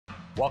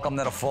Welcome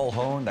to the Full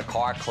Hoon, the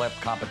car clip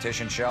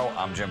competition show.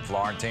 I'm Jim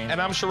Florentine. And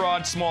I'm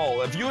Sherrod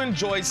Small. If you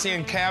enjoy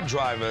seeing cab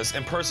drivers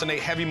impersonate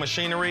heavy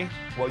machinery,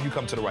 well, you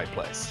come to the right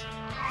place.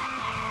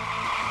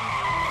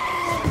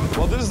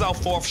 Well, this is our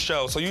 4th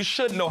show, so you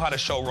should know how the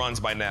show runs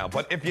by now.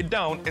 But if you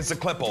don't, it's a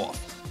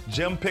clip-off.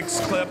 Jim picks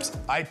clips,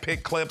 I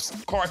pick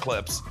clips, car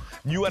clips.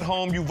 You at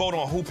home, you vote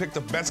on who picked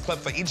the best clip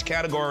for each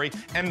category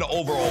and the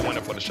overall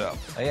winner for the show.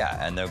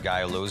 Yeah, and the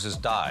guy who loses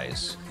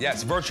dies.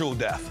 Yes, virtual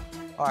death.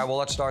 All right, well,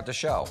 let's start the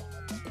show.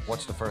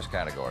 What's the first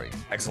category?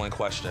 Excellent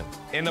question.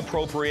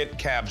 Inappropriate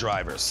cab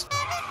drivers.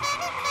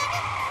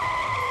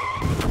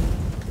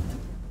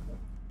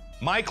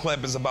 My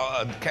clip is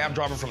about a cab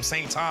driver from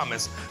St.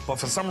 Thomas, but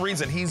for some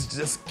reason, he's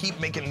just keep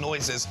making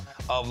noises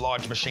of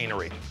large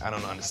machinery. I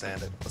don't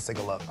understand it. Let's take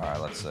a look. All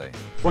right, let's see.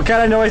 What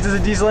kind of noise does a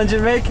diesel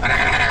engine make?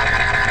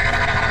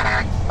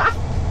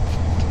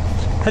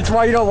 That's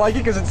why you don't like it,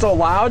 because it's so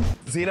loud?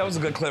 See, that was a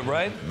good clip,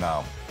 right?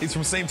 No. He's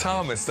from St.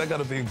 Thomas. That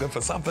gotta be good for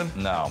something.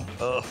 No.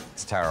 Ugh.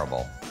 It's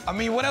terrible. I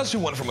mean, what else you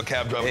want from a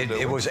cab driver to do?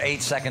 It was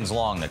 8 seconds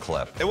long, the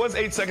clip. It was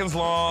 8 seconds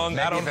long.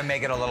 Maybe even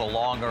make it a little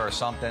longer or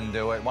something,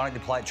 do it. Why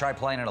don't you try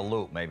playing in a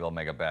loop? Maybe it'll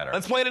make it better.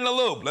 Let's play it in a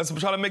loop. Let's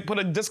try to put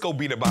a disco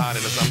beater behind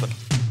it or something.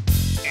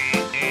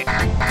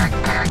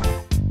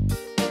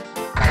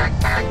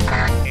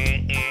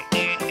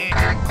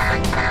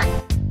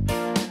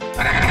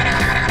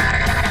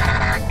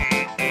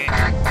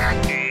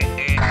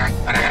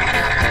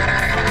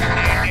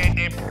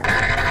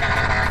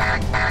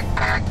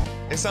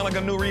 It sounds like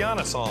a new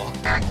Rihanna song.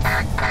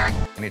 I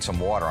need some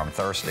water, I'm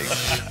thirsty.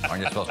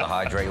 Aren't you supposed to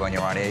hydrate when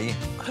you're on E?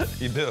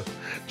 You do.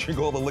 Drink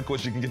all the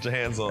liquids you can get your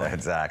hands on.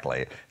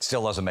 Exactly.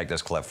 Still doesn't make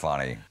this clip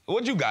funny.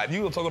 What you got?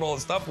 You were talking all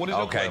this stuff. What is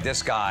your clip? Okay,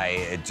 this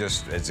guy,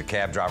 it's a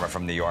cab driver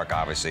from New York,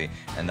 obviously,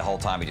 and the whole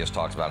time he just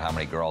talks about how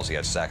many girls he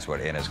had sex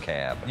with in his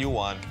cab. You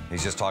won.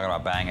 He's just talking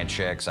about banging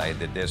chicks. I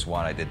did this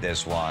one, I did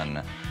this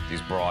one.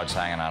 These broads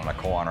hanging out in the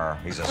corner.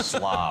 He's a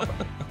slob.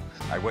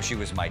 I wish he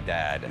was my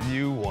dad.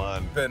 You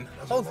won.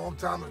 That's a long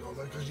time ago,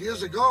 because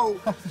years ago,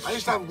 I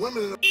used to have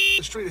women in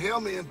the street hail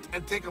me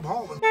and take them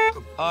home.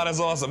 Oh, that's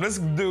awesome. This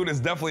dude is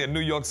definitely a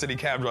New York City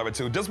cab driver,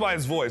 too, just by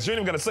his voice. You ain't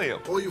even gonna see him.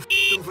 Or you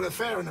them for the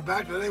fare in the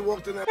back, and they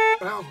walked in that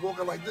house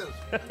walking like this.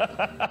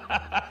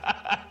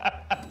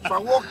 So I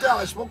walked out,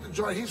 I smoked the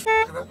joint, he's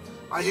her.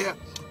 I hear,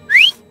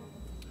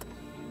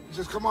 he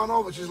says, come on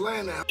over, she's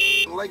laying there.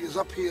 Her leg is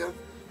up here,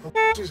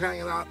 she's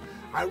hanging out.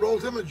 I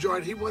rolled him a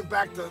joint, he went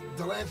back to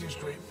Delancey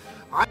Street.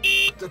 I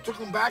took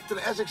him back to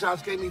the Essex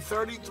house, gave me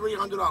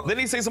 $3,300. Didn't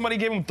he say somebody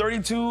gave him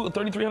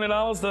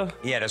 $3,300?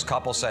 Yeah, this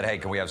couple said, hey,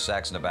 can we have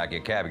sex in the back of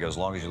your cab? He goes, as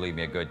long as you leave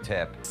me a good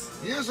tip.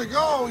 Years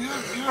ago, you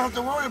don't have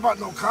to worry about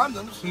no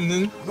condoms.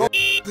 No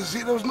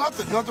disease, there was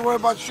nothing. You don't have to worry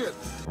about shit.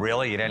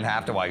 Really? You didn't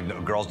have to? Why,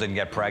 girls didn't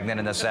get pregnant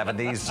in the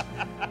 70s?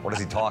 What is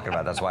he talking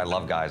about? That's why I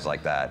love guys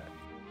like that.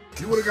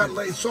 You would have got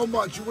laid so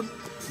much, you wouldn't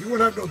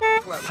have no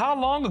left. How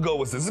long ago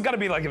was this? This has got to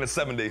be like in the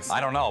 70s.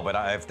 I don't know, but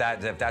if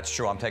that's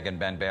true, I'm taking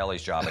Ben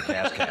Bailey's job at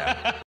Cash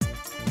Cab.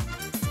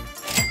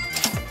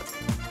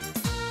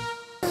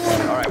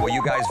 All right, well,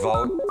 you guys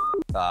vote.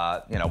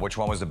 You know, which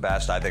one was the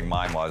best? I think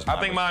mine was. I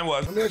think mine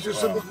was. Let me ask you a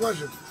simple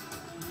question.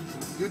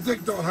 Your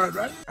dick don't hurt,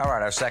 right? All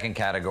right, our second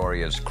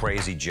category is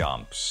crazy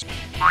jumps.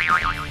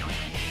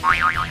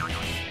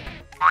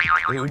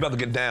 We about to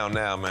get down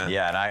now, man.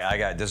 Yeah, and I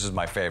got, this is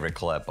my favorite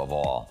clip of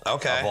all.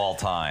 Okay. Of all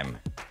time.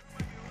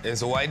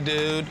 It's a white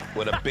dude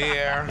with a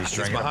beer. He's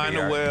drinking behind a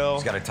beer. the wheel.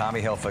 He's got a Tommy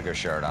Hilfiger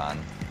shirt on.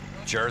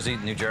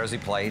 New Jersey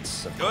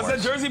plates, of course. Was that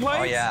Jersey plates?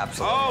 Oh, yeah,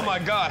 absolutely. Oh, my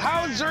God.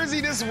 How is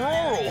Jersey this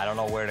rural? I don't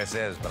know where this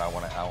is, but I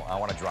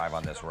want to drive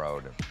on this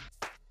road.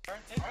 I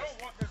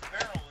don't want this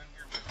barrel in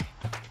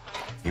here.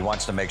 He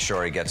wants to make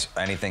sure he gets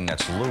anything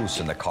that's loose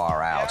in the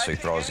car out, so he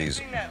throws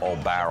these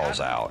old barrels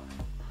out.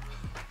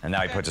 And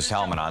now he puts his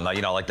helmet on.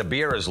 You know, like the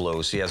beer is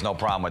loose. He has no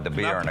problem with the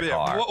beer in the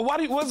car.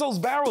 What's those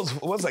barrels?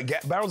 What's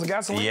that, barrels of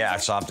gasoline? Yeah,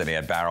 something. He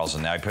had barrels,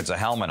 and now he puts a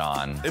helmet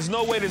on. There's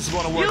no way this is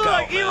going to work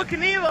out, You look Evel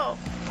Knievel.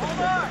 Hold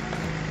on.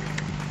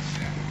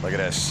 Look at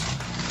this.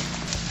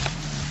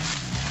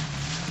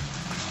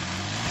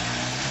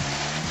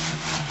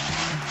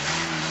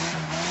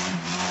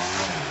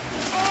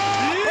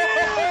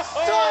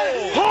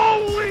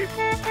 Holy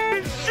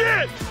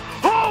shit!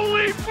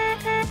 Holy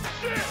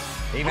shit!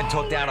 He even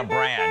took down a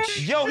branch.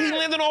 Yo, he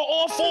landed on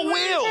all 4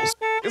 wheels.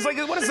 It's like,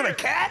 what is it, a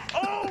cat?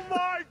 Oh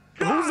my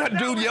God! Who's that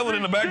dude yelling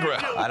in the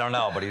background? I don't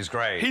know, but he's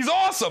great. He's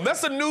awesome.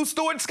 That's the new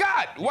Stuart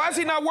Scott. Why is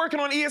he not working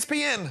on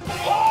ESPN?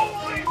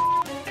 Holy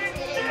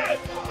shit!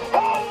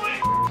 Holy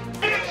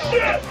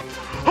shit!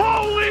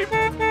 Holy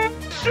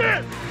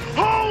shit!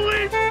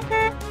 Holy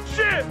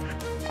shit!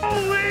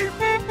 Holy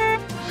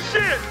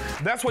shit!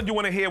 That's what you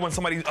want to hear when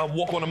somebody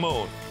walk on the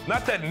moon.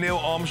 Not that Neil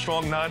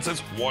Armstrong nonsense,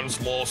 one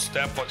small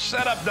step, but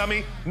shut up,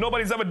 dummy.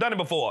 Nobody's ever done it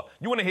before.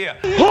 You want to hear,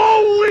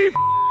 holy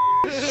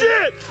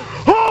shit!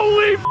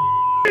 Holy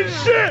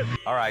shit!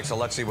 All right, so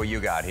let's see what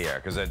you got here,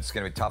 because it's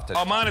going to be tough to...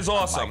 Oh, mine is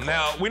awesome.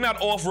 Now, we're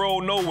not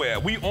off-road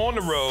nowhere. We on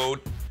the road.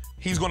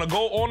 He's going to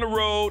go on the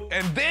road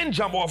and then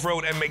jump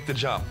off-road and make the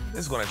jump.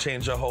 This is going to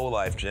change your whole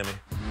life, Jimmy.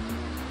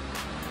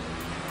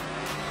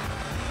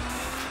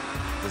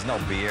 There's no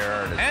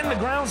beer. And the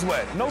ground's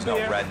wet. No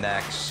beer. No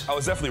rednecks. Oh,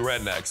 it's definitely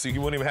rednecks. So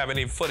you wouldn't even have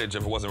any footage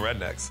if it wasn't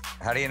rednecks.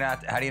 How do you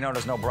know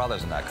there's no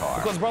brothers in that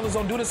car? Because brothers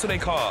don't do this to their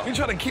car. We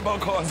try to keep our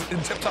cars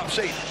in tip-top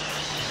shape.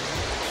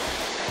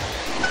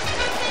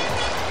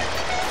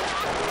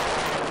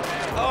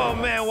 Oh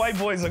man, white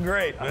boys are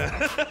great,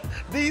 man.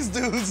 These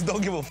dudes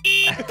don't give a f.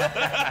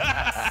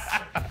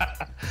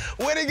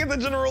 Where they get the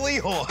General Lee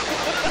horn?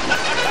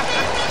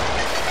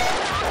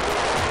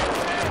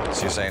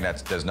 So you're saying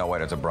that there's no way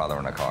there's a brother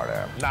in a car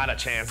there? Not a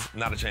chance,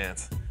 not a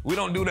chance. We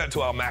don't do that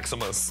to our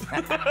Maximus. Is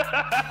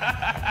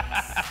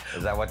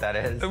that what that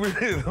is?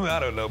 I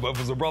don't know, but if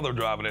it's a brother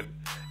driving it,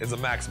 it's a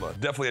Maxima.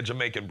 Definitely a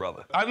Jamaican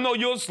brother. I know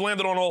yours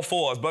landed on all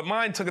fours, but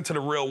mine took it to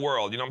the real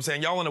world. You know what I'm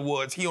saying? Y'all in the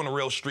woods, he on the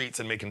real streets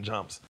and making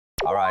jumps.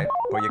 All right,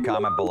 put your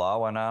comment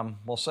below and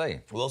we'll see.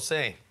 We'll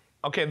see.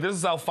 Okay, this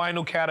is our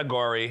final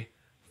category,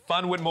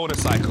 fun with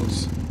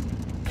motorcycles.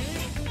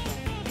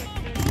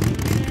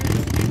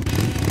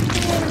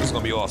 This is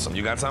gonna be awesome.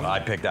 You got something? I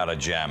picked out a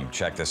gem.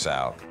 Check this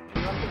out.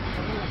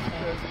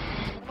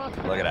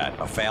 Look at that.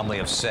 A family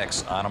of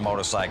 6 on a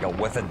motorcycle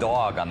with a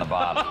dog on the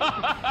bottom.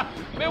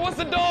 Man, what's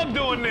the dog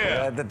doing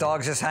there? The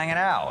dog's just hanging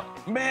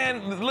out.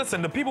 Man,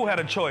 listen, the people had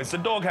a choice. The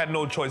dog had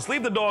no choice.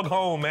 Leave the dog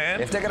home,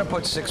 man. If they're gonna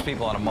put 6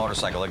 people on a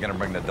motorcycle, they're gonna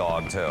bring the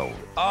dog too.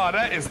 Oh,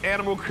 that is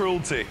animal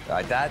cruelty. All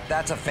right,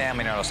 that's a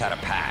family that knows how to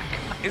pack.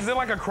 Is there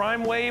like a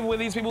crime wave where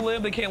these people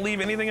live? They can't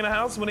leave anything in the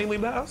house when they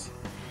leave the house?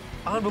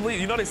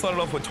 Unbelievable. You know they started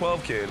off with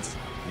 12 kids.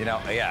 You know,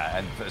 yeah,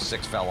 and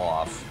 6 fell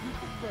off.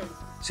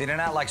 See, they're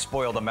not like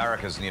spoiled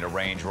Americans need a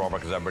Range Rover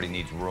because everybody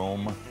needs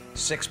room.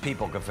 6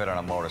 people could fit on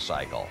a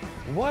motorcycle.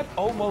 What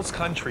almost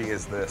country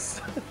is this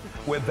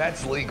where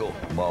that's legal?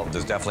 Well,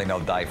 there's definitely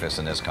no DIFUS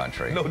in this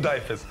country. No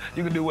DIFUS.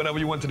 You can do whatever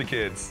you want to the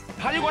kids.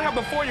 How you gonna have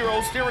the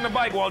 4-year-old steering the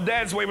bike while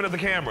dad's waving at the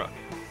camera?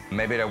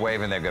 Maybe they're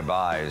waving their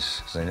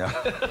goodbyes. So, you know.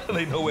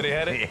 They know where they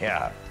headed?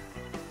 Yeah.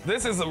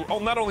 This is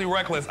not only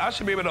reckless, I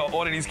should be able to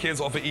order these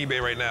kids off of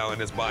eBay right now and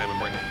just buy them and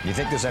bring them. You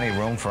think there's any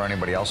room for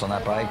anybody else on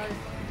that bike?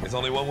 There's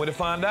only one way to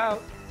find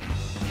out.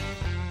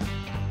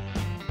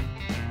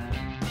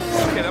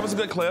 Okay, that was a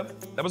good clip.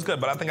 That was good,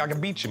 but I think I can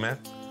beat you, man.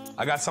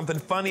 I got something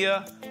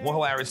funnier, more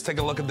hilarious. Take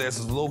a look at this.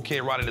 This little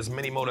kid riding this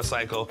mini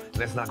motorcycle,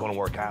 and it's not gonna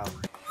work out.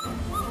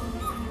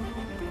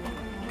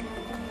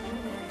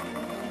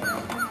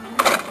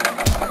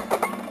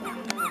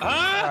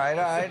 All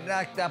right,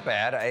 not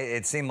bad.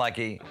 It seemed like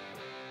he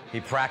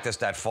practiced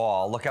that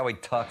fall. Look how he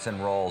tucks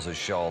and rolls his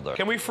shoulder.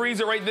 Can we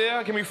freeze it right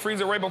there? Can we freeze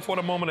it right before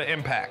the moment of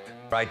impact?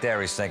 Right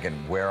there, he's thinking,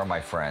 where are my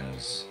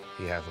friends?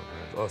 He has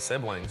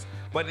siblings.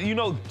 But you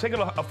know, take it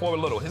forward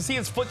a little. See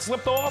his foot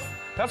slipped off?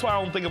 That's why I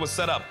don't think it was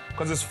set up,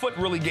 because his foot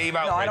really gave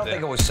out. No, right I don't there.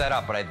 think it was set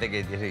up, but I think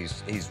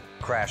he's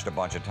crashed a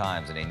bunch of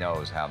times and he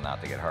knows how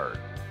not to get hurt.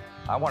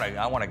 I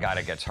want a guy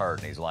that gets hurt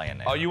and he's laying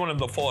there. Oh, you want him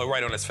to fall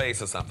right on his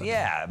face or something?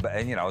 Yeah, but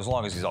and, you know, as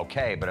long as he's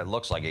okay, but it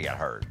looks like he got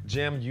hurt.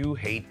 Jim, you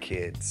hate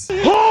kids.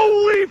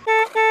 Holy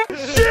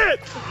shit!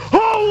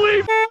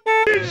 Holy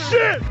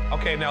shit!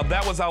 Okay, now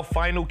that was our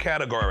final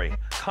category.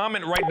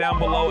 Comment right down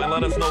below and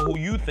let us know who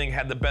you think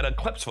had the better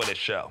clips for this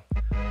show.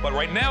 But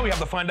right now we have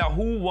to find out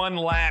who won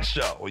last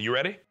show. Are you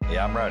ready?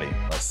 Yeah, I'm ready.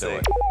 Let's do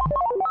it.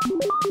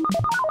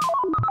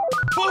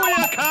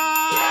 Booyaka!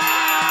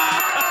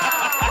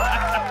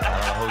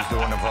 Who's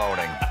doing the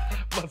voting?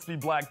 Must be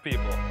black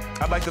people.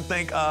 I'd like to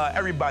thank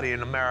everybody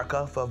in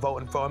America for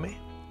voting for me.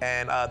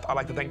 And I'd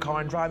like to thank Car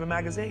and Driver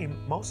Magazine,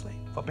 mostly,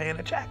 for paying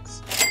the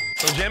checks.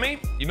 So Jimmy,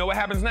 you know what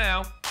happens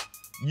now.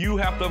 You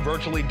have to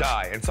virtually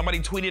die. And somebody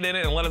tweeted in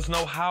it and let us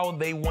know how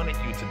they wanted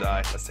you to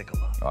die. Let's take a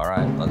look. All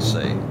right, let's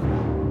see.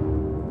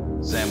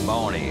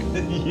 Zamboni.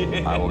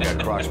 Yeah. I will get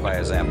crushed by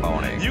a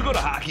Zamboni. You go to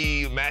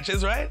hockey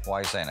matches, right? Why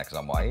are you saying that? Because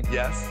I'm white?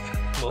 Yes.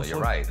 Well, you're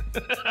right.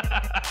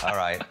 All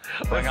right.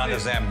 Bring on the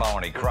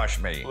Zamboni. Crush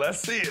me.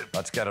 Let's see it.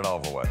 Let's get it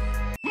over with.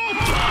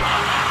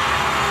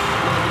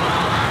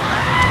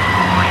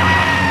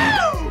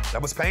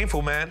 That was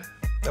painful, man.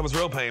 That was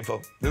real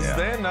painful. This is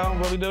the end now.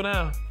 What do we do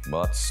now?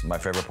 Well, it's my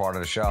favorite part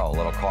of the show. A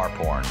little car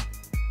porn.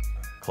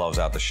 Close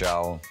out the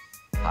show.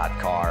 Hot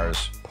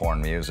cars.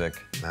 Porn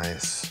music.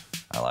 Nice.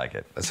 I like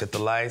it. Let's hit the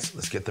lights.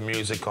 Let's get the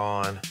music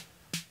on.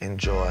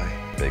 Enjoy.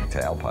 Big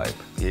tailpipe.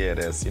 Yeah, it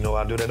is. You know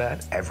what I'll do to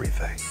that?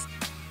 Everything.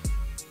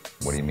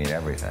 What do you mean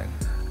everything?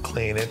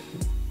 Clean it,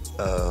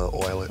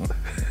 oil it.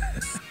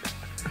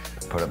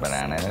 Put a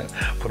banana in it?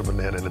 Put a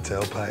banana in the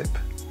tailpipe.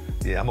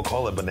 Yeah, I'm gonna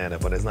call it banana,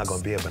 but it's not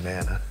gonna be a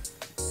banana.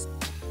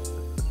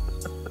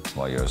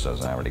 Well, yours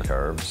doesn't have any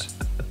curves.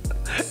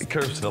 It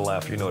curves to the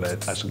left. You know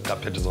that. I should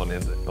got pictures on the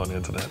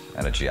internet.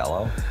 And it's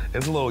yellow?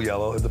 It's a little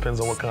yellow. It depends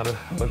on what kind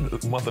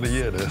of month of the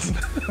year it is.